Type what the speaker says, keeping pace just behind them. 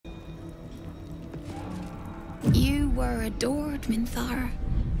You were adored, Minthara.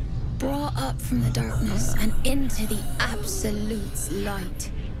 Brought up from the darkness and into the Absolute's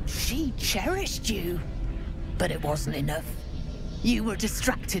light. She cherished you, but it wasn't enough. You were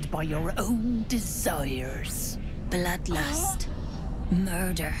distracted by your own desires. Bloodlust,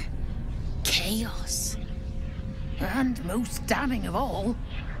 murder, chaos. And most damning of all,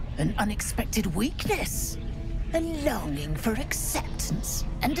 an unexpected weakness. A longing for acceptance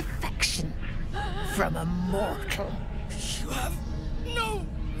and affection from a mortal. You have no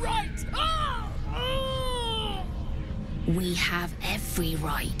right! We have every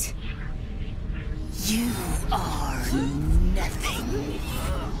right. You are nothing.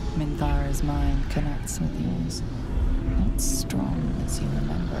 Minthara's mind connects with yours. Not strong as you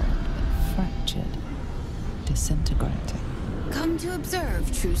remember it, but fractured, disintegrating. Come to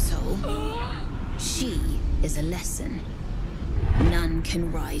observe, true soul. She is a lesson. None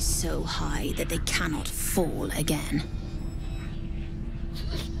can rise so high that they cannot fall again.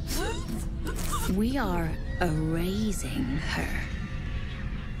 We are erasing her.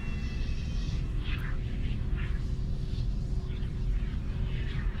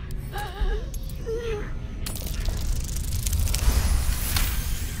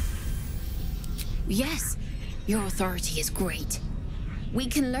 Yes, your authority is great. We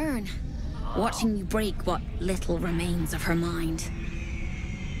can learn, watching you break what little remains of her mind.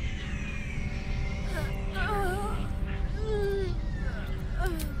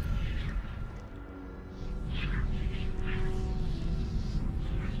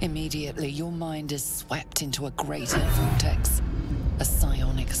 Immediately, your mind is swept into a greater vortex. A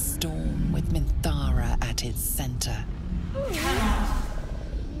psionic storm with Minthara at its center.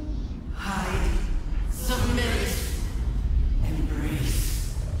 Hide. Submit.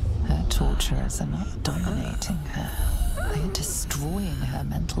 Embrace. Her torturers are not dominating her. They are destroying her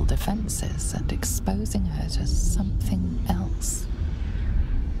mental defenses and exposing her to something else.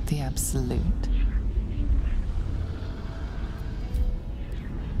 The Absolute.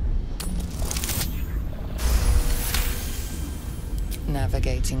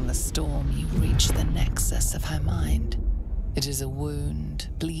 Navigating the storm, you reach the nexus of her mind. It is a wound,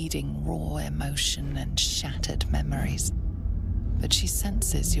 bleeding raw emotion and shattered memories. But she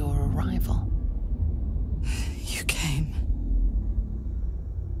senses your arrival. You came.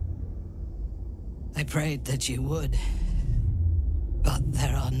 I prayed that you would. But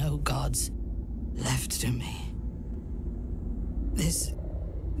there are no gods left to me. This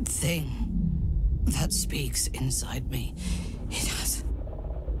thing that speaks inside me, it has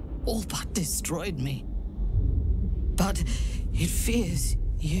all but destroyed me. But it fears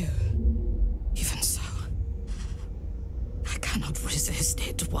you. Even so, I cannot resist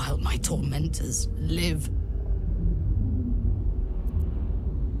it while my tormentors live.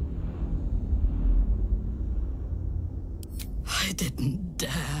 I didn't dare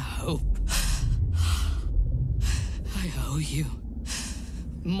hope. I owe you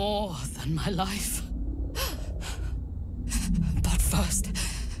more than my life. But first,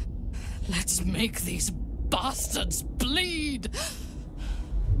 let's make these bastards bleed!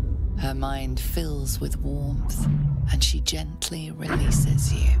 Her mind fills with warmth, and she gently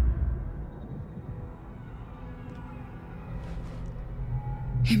releases you.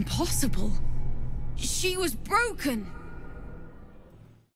 Impossible. She was broken.